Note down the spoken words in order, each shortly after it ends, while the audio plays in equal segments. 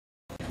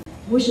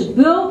We should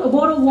build a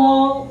border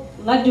wall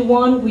like the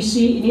one we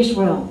see in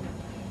Israel.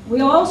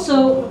 We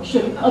also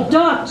should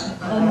adopt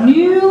a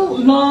new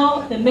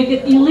law that makes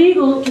it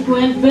illegal to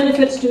grant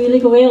benefits to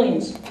illegal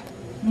aliens.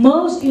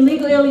 Most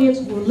illegal aliens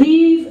will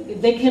leave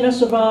if they cannot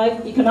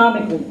survive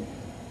economically.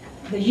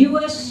 The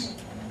U.S.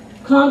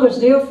 Congress,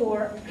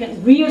 therefore, can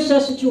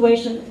reassess the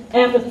situation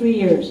after 3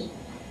 years.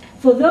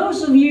 For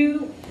those of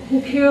you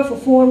who care for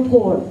foreign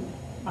poor,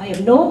 I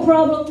have no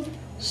problem.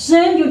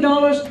 Send your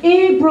dollars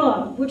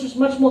abroad, which is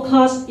much more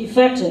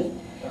cost-effective.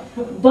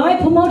 By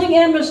promoting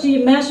amnesty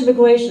and mass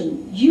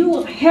immigration, you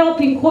are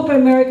helping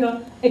corporate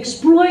America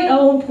exploit our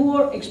own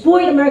poor,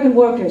 exploit American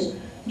workers.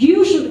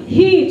 You should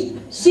heed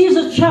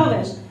Cesar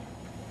Chavez,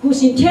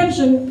 whose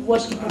intention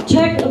was to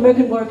protect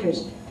American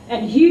workers,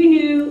 and he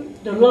knew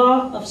the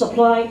law of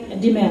supply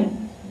and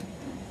demand.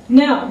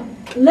 Now,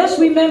 let's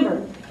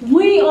remember,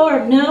 we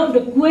are now the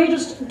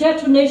greatest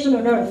debtor nation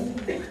on earth.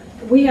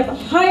 We have the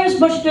highest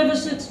budget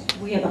deficits,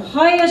 we have the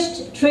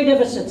highest trade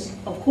deficits.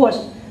 Of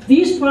course,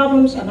 these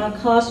problems are not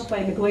caused by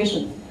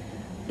immigration,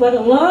 but a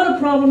lot of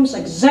problems are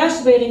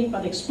exacerbating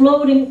by the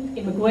exploding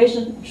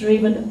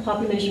immigration-driven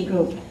population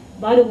growth.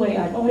 By the way,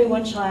 I have only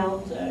one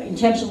child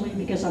intentionally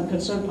because I'm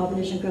concerned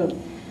population growth.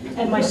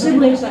 And my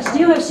siblings, I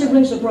still have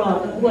siblings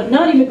abroad who are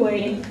not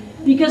immigrating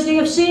because they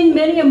have seen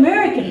many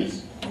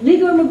Americans,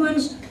 legal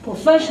immigrants,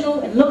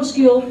 professional and low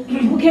skilled,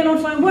 who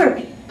cannot find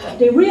work.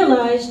 They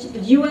realized the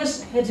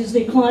U.S. has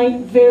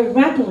declined very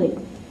rapidly.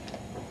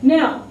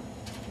 Now,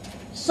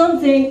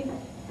 something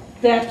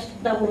that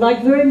I would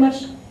like very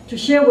much to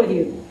share with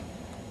you.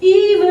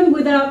 Even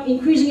without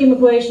increasing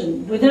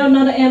immigration, without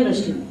another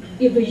amnesty,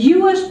 if the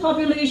U.S.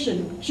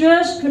 population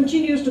just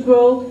continues to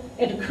grow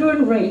at the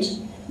current rate,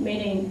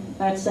 meaning,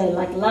 let's say,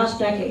 like last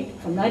decade,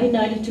 from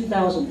 1990 to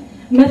 2000,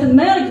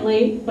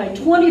 mathematically, by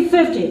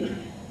 2050,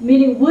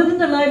 meaning within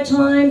the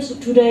lifetimes of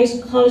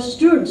today's college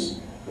students,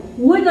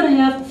 we're going to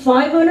have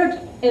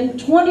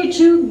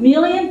 522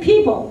 million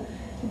people.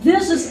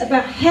 This is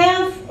about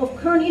half of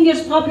current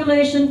India's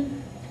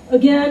population,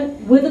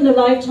 again, within the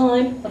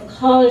lifetime of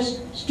college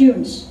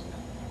students.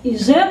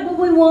 Is that what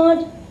we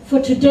want for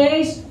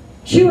today's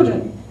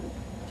children?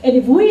 And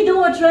if we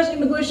don't address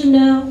immigration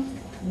now,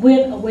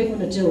 when are we going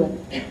to do it?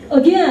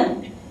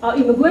 Again, our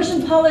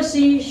immigration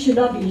policy should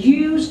not be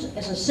used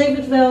as a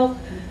safety valve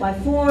by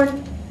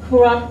foreign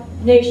corrupt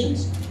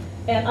nations.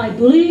 And I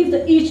believe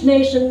that each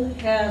nation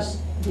has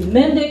the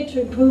mandate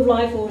to improve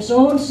life for its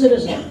own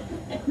citizens.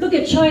 Look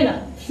at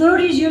China.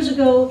 30 years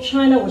ago,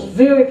 China was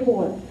very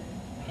poor.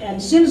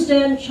 And since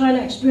then, China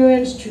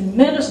experienced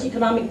tremendous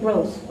economic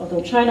growth,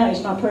 although China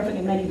is not perfect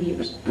in many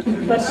views.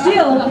 But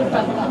still,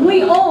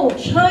 we owe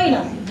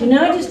China,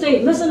 United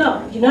States, listen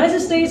up, United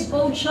States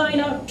owe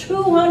China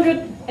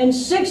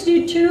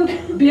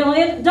 $262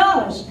 billion.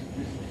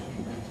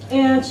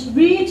 And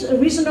read a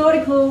recent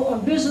article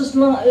on Business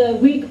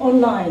Week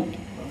Online.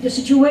 The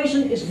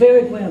situation is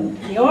very grim.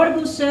 The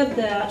article said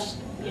that,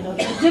 the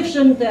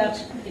prediction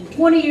that in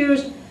 20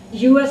 years, the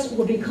U.S.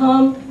 will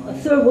become a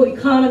third world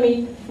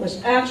economy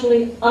was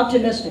actually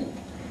optimistic.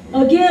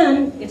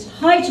 Again, it's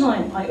high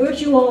time, I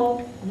urge you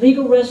all,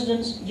 legal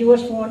residents,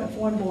 U.S. foreign and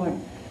foreign-born,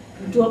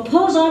 to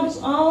oppose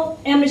all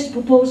amnesty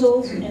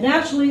proposals, and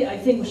actually, I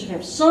think we should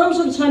have some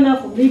sort of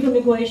timeout for legal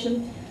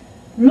immigration,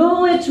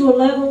 lower it to a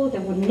level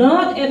that would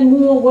not add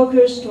more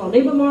workers to our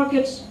labor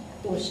markets,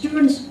 or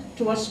students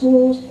to our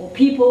schools, or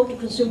people to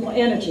consume more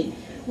energy.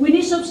 We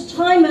need some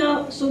time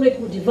out so that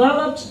we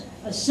develop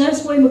a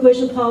sensible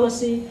immigration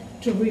policy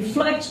to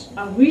reflect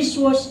our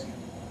resource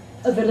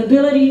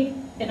availability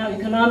and our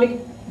economic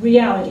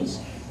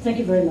realities. Thank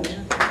you very much.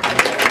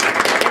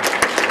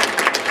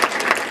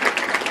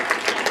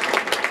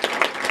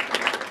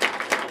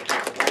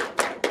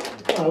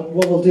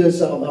 What we'll do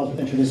is I'll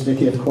introduce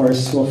Vicki, of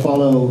course. We'll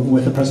follow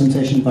with a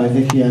presentation by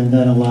Vicki and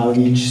then allow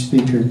each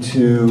speaker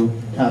to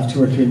have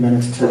 2 or 3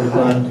 minutes to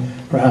rebut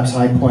perhaps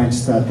high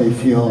points that they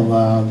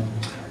feel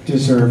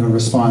deserve a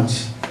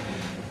response.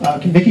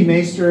 Vicki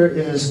Mayster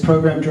is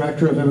Program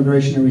Director of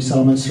Immigration and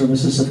Resettlement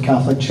Services of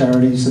Catholic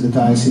Charities of the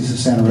Diocese of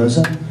Santa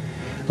Rosa.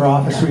 Her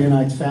office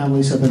reunites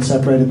families who have been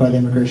separated by the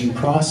immigration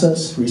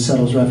process,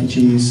 resettles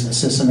refugees,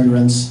 assists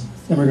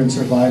immigrant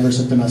survivors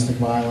of domestic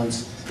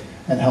violence,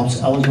 and helps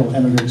eligible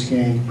immigrants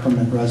gain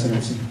permanent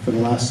residency. For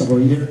the last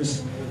several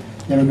years,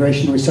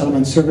 Immigration and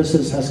Resettlement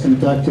Services has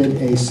conducted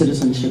a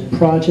citizenship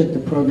project, a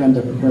program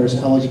that prepares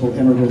eligible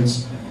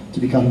immigrants to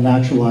become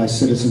naturalized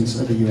citizens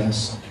of the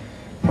U.S.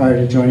 Prior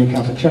to joining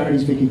Catholic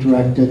Charities, Vicki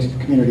directed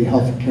community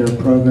health care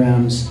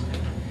programs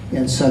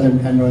in Southern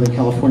and Northern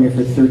California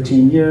for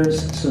 13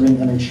 years, serving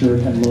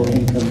uninsured and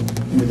low-income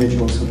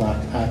individuals who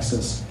lack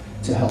access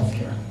to health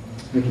care.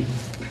 Vicki.